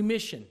no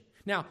remission.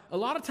 Now, a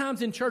lot of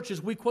times in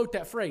churches, we quote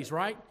that phrase,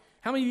 right?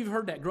 How many of you have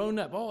heard that growing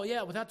up? Oh,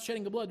 yeah, without the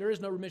shedding of blood, there is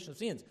no remission of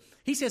sins.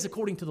 He says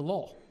according to the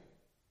law.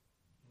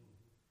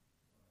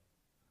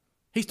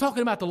 He's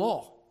talking about the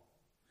law.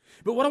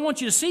 But what I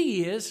want you to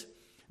see is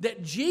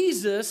that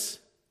Jesus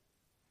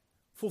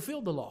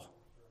fulfilled the law.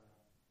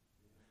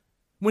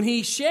 When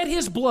He shed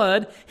His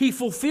blood, He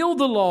fulfilled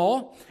the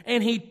law,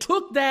 and He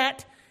took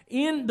that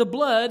in the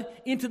blood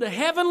into the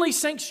heavenly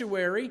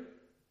sanctuary,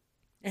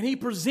 and He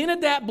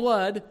presented that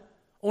blood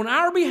on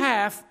our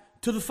behalf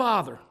to the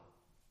Father.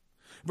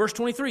 Verse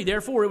 23,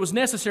 therefore it was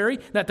necessary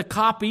that the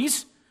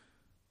copies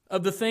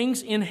of the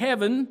things in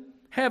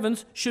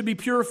heavens should be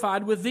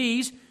purified with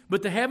these,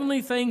 but the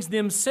heavenly things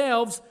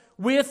themselves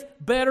with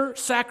better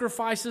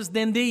sacrifices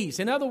than these.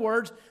 In other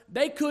words,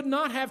 they could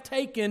not have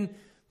taken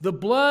the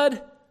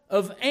blood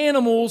of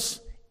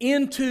animals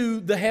into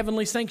the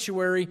heavenly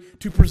sanctuary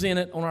to present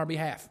it on our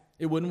behalf.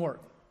 It wouldn't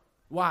work.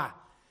 Why?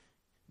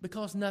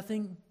 Because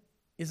nothing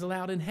is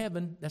allowed in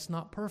heaven that's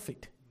not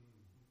perfect.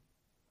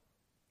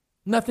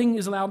 Nothing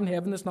is allowed in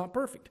heaven that's not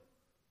perfect.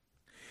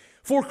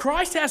 For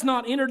Christ has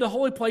not entered the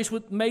holy place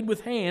made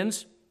with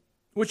hands,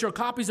 which are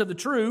copies of the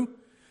true,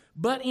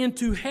 but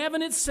into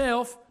heaven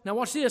itself. Now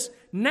watch this.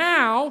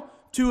 Now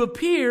to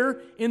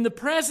appear in the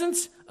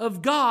presence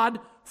of God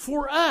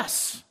for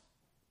us.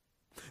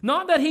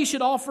 Not that He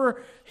should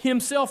offer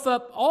Himself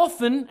up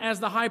often, as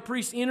the high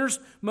priest enters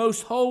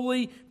most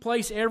holy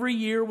place every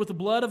year with the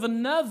blood of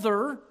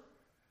another.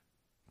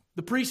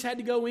 The priest had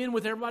to go in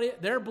with everybody,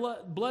 their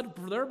blood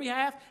for their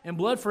behalf and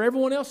blood for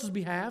everyone else's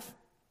behalf.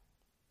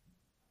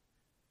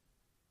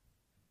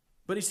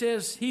 But He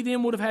says He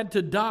then would have had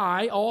to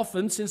die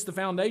often since the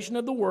foundation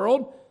of the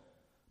world,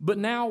 but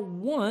now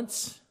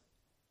once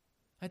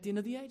at the end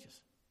of the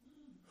ages.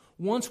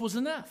 Once was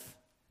enough.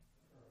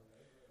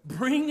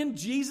 Bringing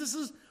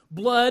Jesus'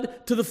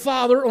 blood to the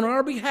Father on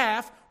our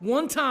behalf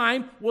one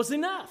time was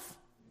enough.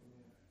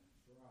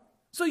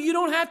 So you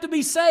don't have to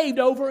be saved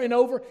over and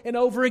over and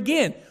over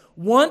again.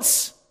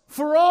 Once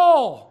for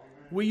all,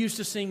 we used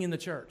to sing in the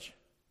church.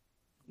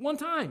 One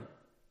time.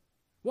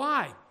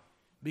 Why?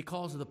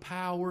 Because of the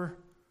power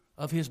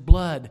of His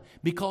blood.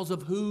 Because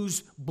of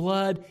whose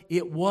blood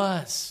it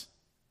was.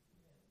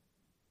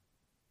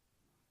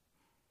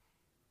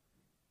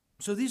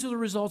 So these are the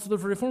results of the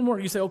reform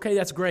work. You say, okay,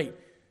 that's great.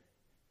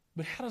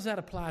 But how does that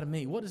apply to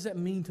me? What does that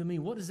mean to me?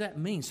 What does that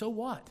mean? So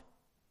what?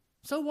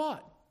 So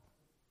what?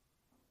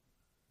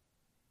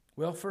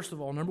 Well, first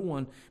of all, number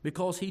one,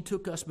 because He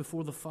took us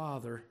before the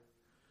Father,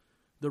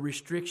 the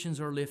restrictions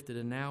are lifted,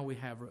 and now we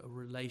have a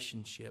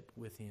relationship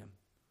with Him.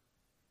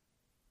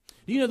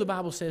 Do you know the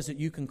Bible says that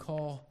you can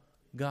call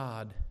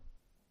God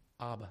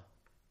Abba,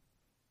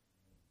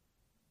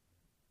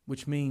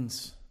 which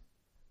means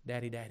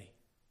Daddy, Daddy.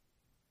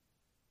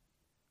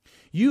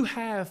 You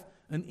have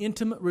an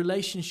intimate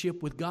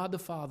relationship with God the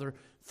Father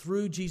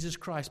through Jesus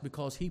Christ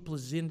because He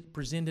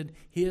presented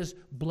His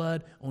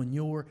blood on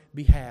your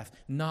behalf.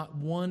 Not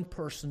one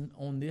person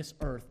on this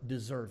earth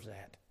deserves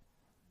that.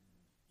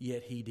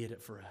 Yet He did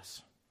it for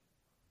us.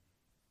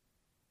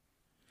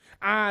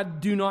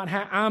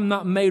 I'm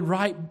not made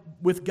right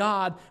with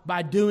God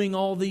by doing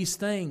all these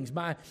things,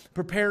 by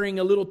preparing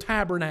a little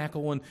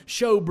tabernacle and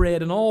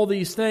showbread and all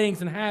these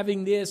things and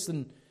having this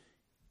and...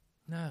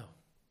 No.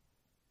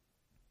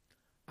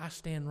 I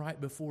stand right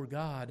before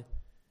God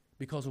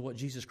because of what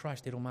Jesus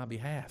Christ did on my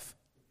behalf.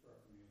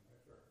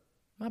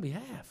 My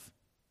behalf.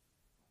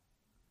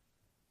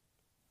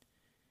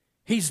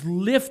 He's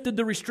lifted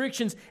the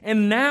restrictions,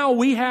 and now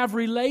we have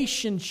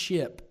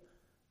relationship.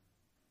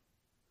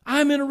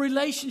 I'm in a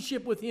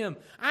relationship with Him.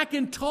 I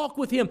can talk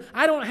with Him.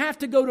 I don't have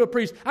to go to a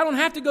priest. I don't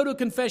have to go to a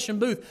confession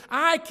booth.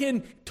 I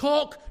can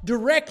talk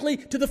directly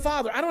to the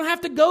Father. I don't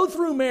have to go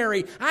through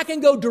Mary. I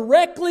can go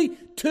directly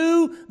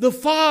to the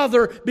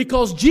Father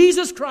because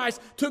Jesus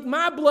Christ took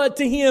my blood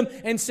to Him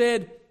and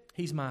said,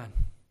 He's mine.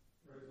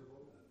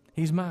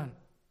 He's mine.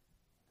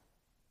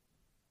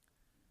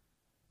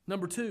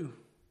 Number two,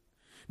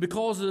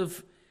 because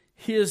of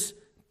His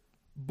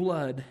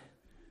blood,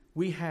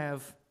 we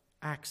have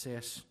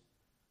access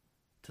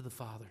to the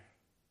Father.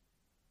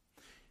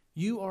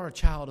 You are a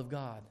child of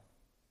God.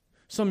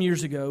 Some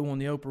years ago on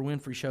the Oprah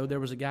Winfrey Show,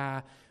 there was a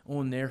guy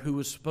on there who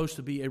was supposed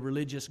to be a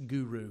religious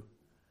guru.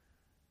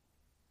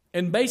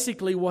 And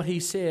basically what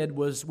he said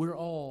was, we're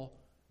all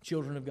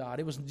children of God.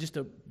 It was just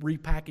a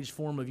repackaged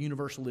form of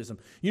universalism.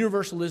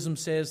 Universalism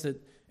says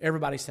that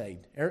everybody's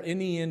saved. In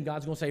the end,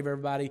 God's going to save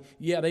everybody.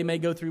 Yeah, they may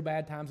go through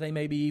bad times, they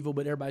may be evil,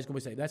 but everybody's going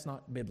to be saved. That's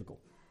not biblical.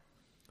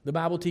 The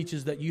Bible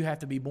teaches that you have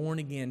to be born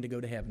again to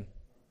go to heaven.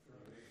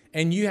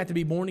 And you have to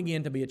be born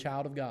again to be a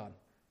child of God.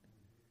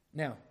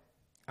 Now,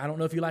 I don't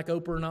know if you like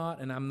Oprah or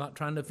not, and I'm not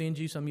trying to offend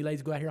you. Some of you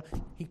ladies go out here,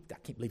 I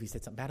can't believe he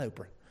said something about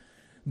Oprah.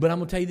 But I'm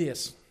going to tell you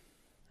this.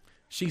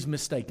 She's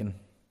mistaken.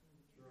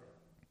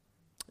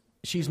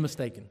 She's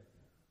mistaken.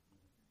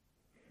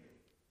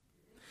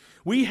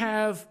 We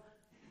have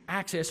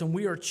access, and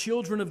we are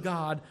children of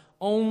God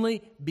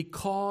only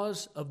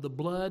because of the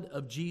blood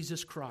of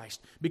Jesus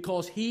Christ.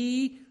 Because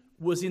He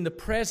was in the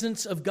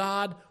presence of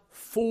God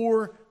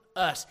for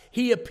us.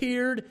 He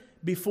appeared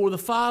before the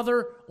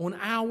Father on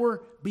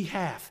our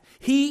behalf.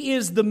 He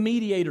is the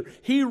mediator.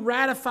 He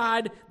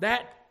ratified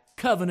that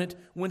covenant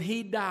when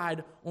He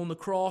died on the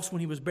cross, when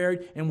He was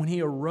buried, and when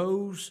He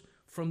arose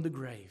from the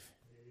grave.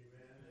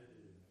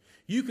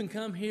 You can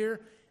come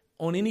here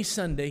on any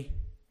Sunday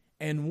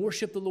and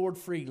worship the Lord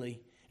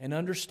freely and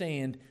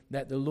understand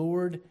that the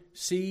Lord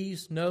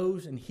sees,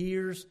 knows, and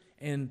hears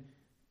and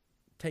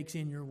takes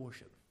in your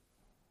worship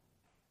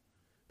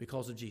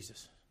because of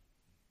Jesus.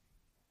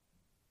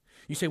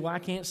 You say, well, I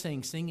can't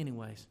sing. Sing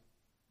anyways.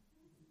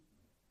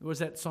 There was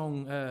that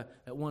song, that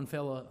one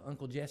fella,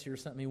 Uncle Jesse or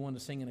something, he wanted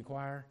to sing in a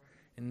choir,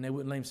 and they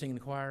wouldn't let him sing in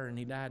the choir, and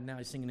he died, and now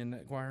he's singing in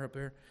that choir up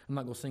there. I'm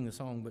not going to sing the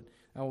song, but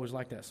I always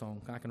like that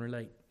song. I can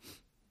relate.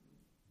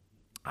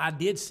 I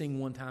did sing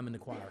one time in the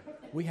choir.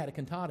 We had a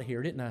cantata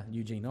here, didn't I,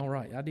 Eugene? All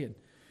right, I did.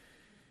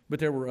 But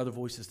there were other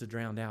voices to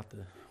drown out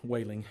the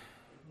wailing.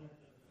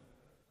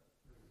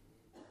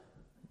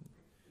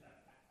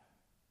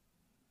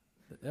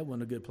 That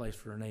wasn't a good place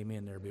for an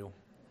amen there, Bill.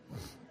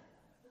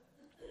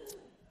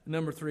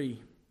 Number 3,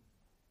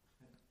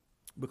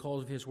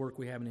 because of His work,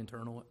 we have an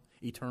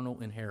eternal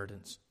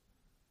inheritance.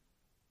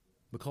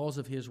 Because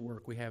of His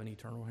work, we have an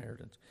eternal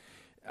inheritance.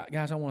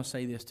 Guys, I want to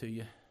say this to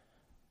you.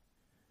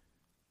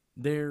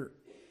 Death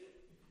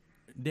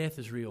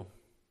is real.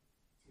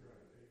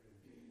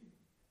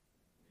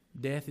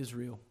 Death is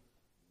real.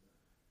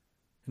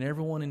 And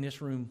everyone in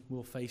this room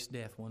will face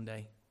death one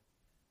day.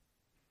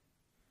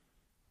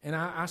 And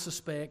I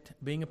suspect,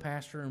 being a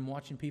pastor and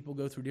watching people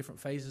go through different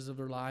phases of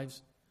their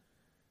lives,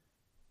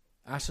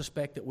 I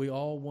suspect that we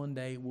all one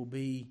day will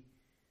be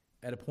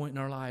at a point in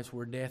our lives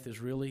where death is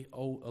really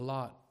a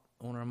lot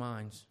on our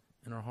minds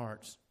and our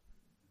hearts.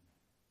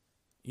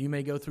 You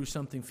may go through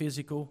something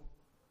physical,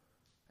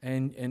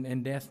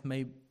 and death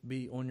may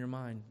be on your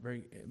mind.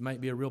 It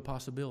might be a real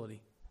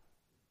possibility.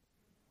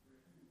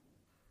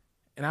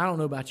 And I don't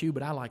know about you,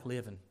 but I like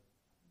living.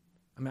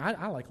 I mean,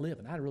 I like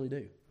living. I really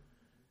do.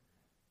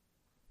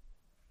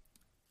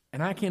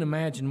 And I can't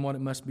imagine what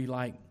it must be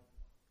like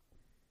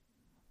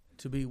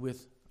to be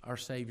with our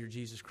Savior,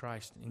 Jesus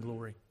Christ, in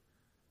glory.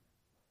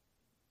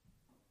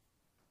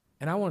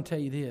 And I want to tell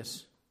you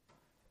this.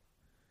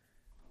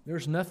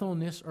 There's nothing on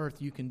this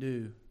earth you can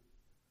do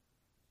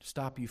to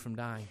stop you from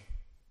dying.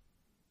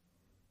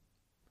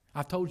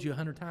 I've told you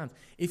 100 times,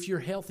 if you're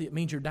healthy, it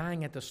means you're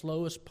dying at the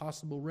slowest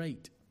possible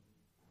rate.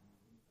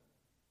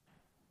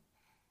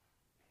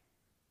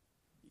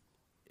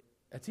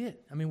 That's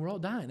it. I mean, we're all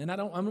dying. And I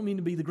don't mean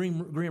to be the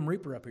Grim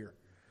Reaper up here.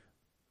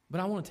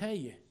 But I want to tell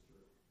you,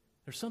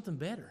 there's something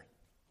better.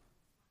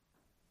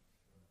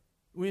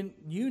 When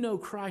you know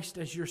Christ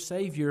as your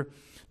Savior,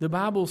 the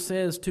Bible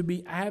says to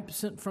be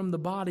absent from the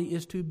body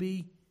is to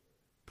be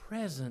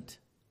present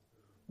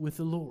with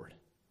the Lord.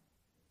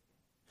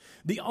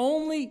 The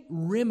only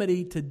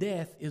remedy to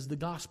death is the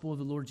gospel of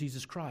the Lord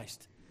Jesus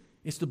Christ.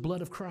 It's the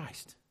blood of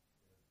Christ.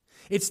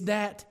 It's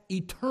that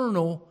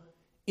eternal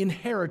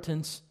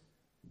inheritance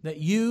that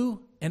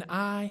you and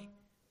I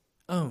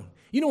own.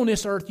 You know, on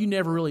this earth, you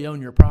never really own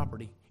your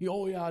property.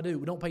 Oh, yeah, I do.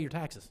 We don't pay your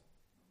taxes.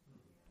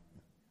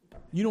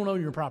 You don't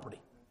own your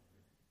property.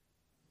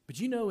 But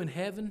you know, in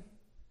heaven,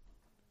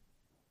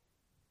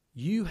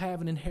 you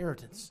have an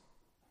inheritance.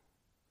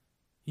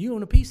 You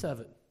own a piece of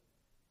it.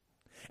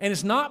 And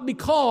it's not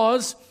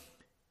because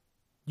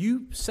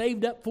you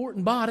saved up for it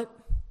and bought it.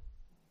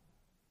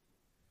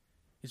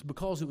 It's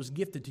because it was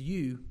gifted to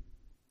you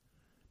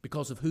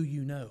because of who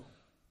you know.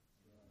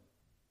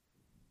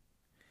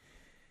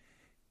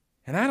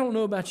 And I don't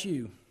know about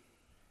you,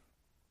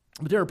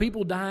 but there are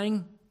people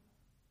dying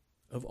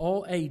of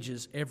all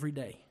ages every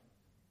day.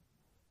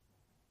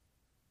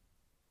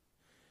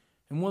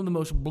 And one of the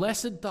most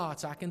blessed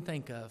thoughts I can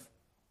think of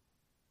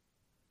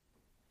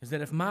is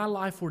that if my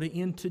life were to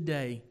end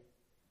today,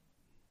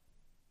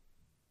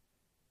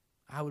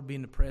 I would be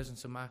in the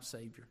presence of my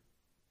Savior.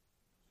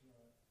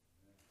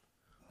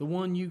 The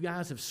one you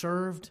guys have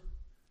served,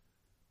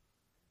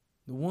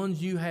 the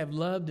ones you have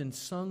loved and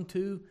sung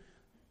to,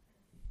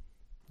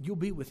 you'll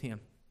be with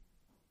Him.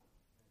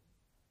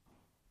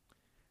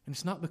 And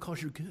it's not because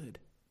you're good.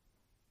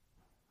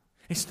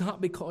 It's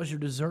not because you're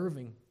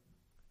deserving.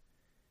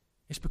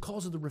 It's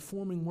because of the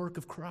reforming work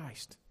of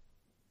Christ.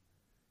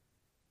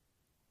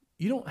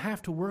 You don't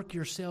have to work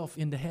yourself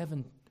into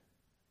heaven.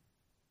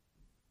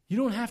 You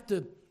don't have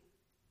to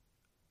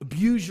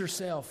abuse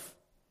yourself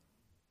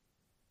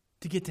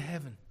to get to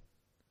heaven.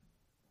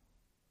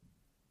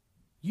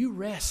 You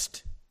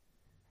rest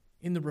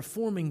in the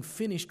reforming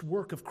finished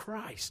work of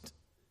Christ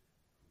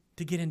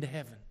to get into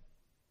heaven.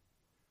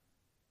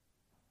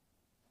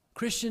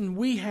 Christian,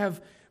 we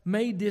have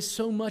made this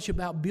so much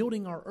about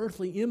building our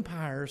earthly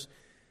empires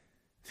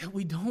that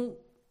we don't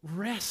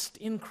rest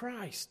in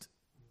Christ.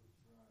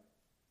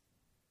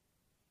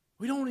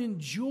 We don't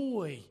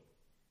enjoy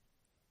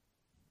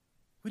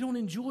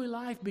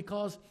life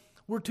because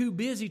we're too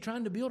busy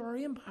trying to build our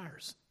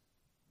empires.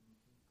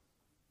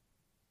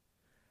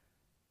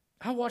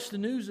 I watched the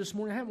news this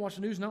morning. I haven't watched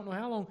the news in I don't know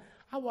how long.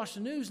 I watched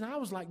the news and I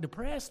was like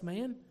depressed,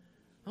 man.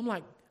 I'm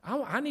like,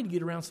 I need to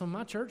get around some of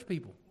my church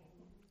people.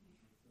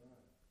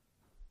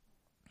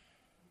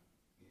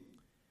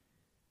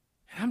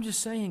 I'm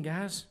just saying,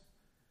 guys,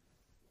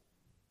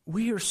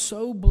 we are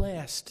so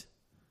blessed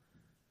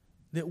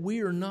that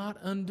we are not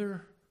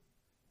under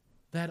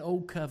that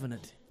old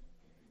covenant.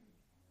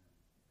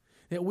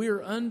 That we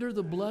are under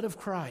the blood of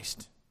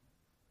Christ.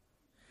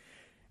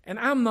 And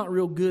I'm not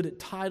real good at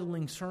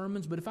titling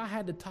sermons, but if I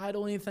had to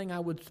title anything, I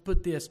would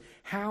put this: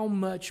 how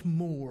much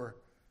more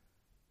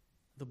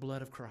the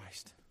blood of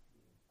Christ?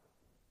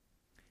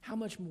 How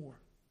much more?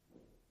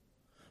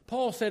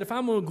 Paul said, if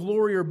I'm going to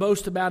glory or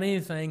boast about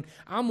anything,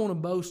 I'm going to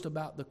boast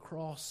about the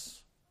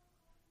cross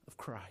of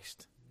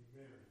Christ.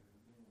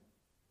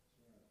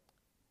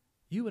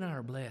 You and I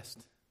are blessed.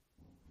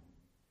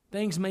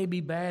 Things may be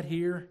bad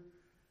here,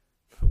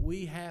 but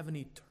we have an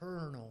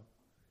eternal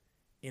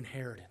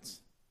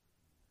inheritance.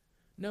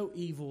 No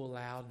evil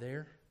allowed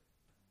there.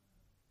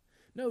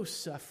 No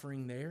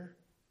suffering there.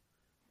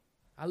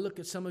 I look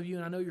at some of you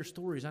and I know your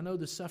stories. I know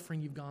the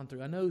suffering you've gone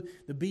through. I know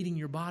the beating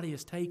your body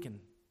has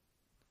taken.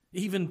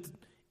 Even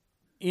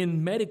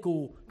in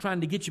medical,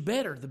 trying to get you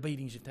better, the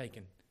beatings you've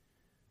taken.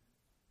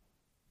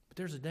 But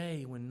there's a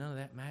day when none of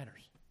that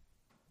matters.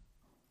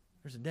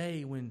 There's a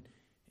day when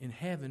in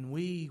heaven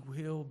we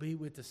will be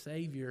with the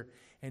Savior,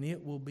 and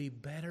it will be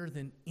better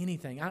than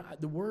anything.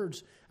 The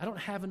words, I don't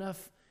have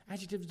enough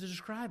adjectives to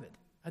describe it.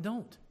 I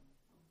don't.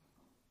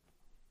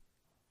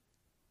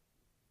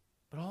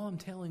 But all I'm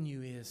telling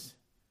you is,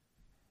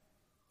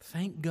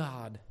 thank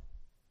God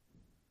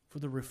for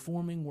the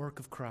reforming work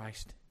of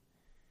Christ.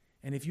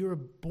 And if you're a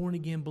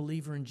born-again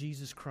believer in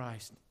Jesus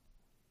Christ,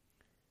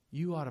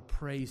 you ought to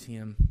praise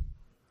Him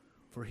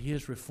for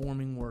His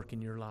reforming work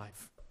in your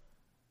life.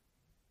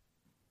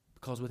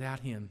 Because without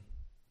Him,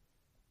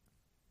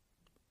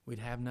 we'd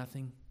have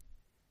nothing,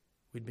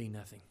 we'd be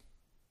nothing.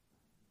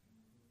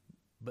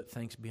 But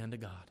thanks be unto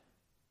God.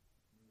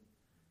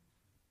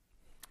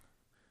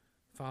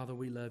 Father,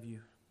 we love You.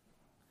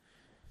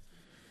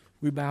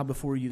 We bow before You.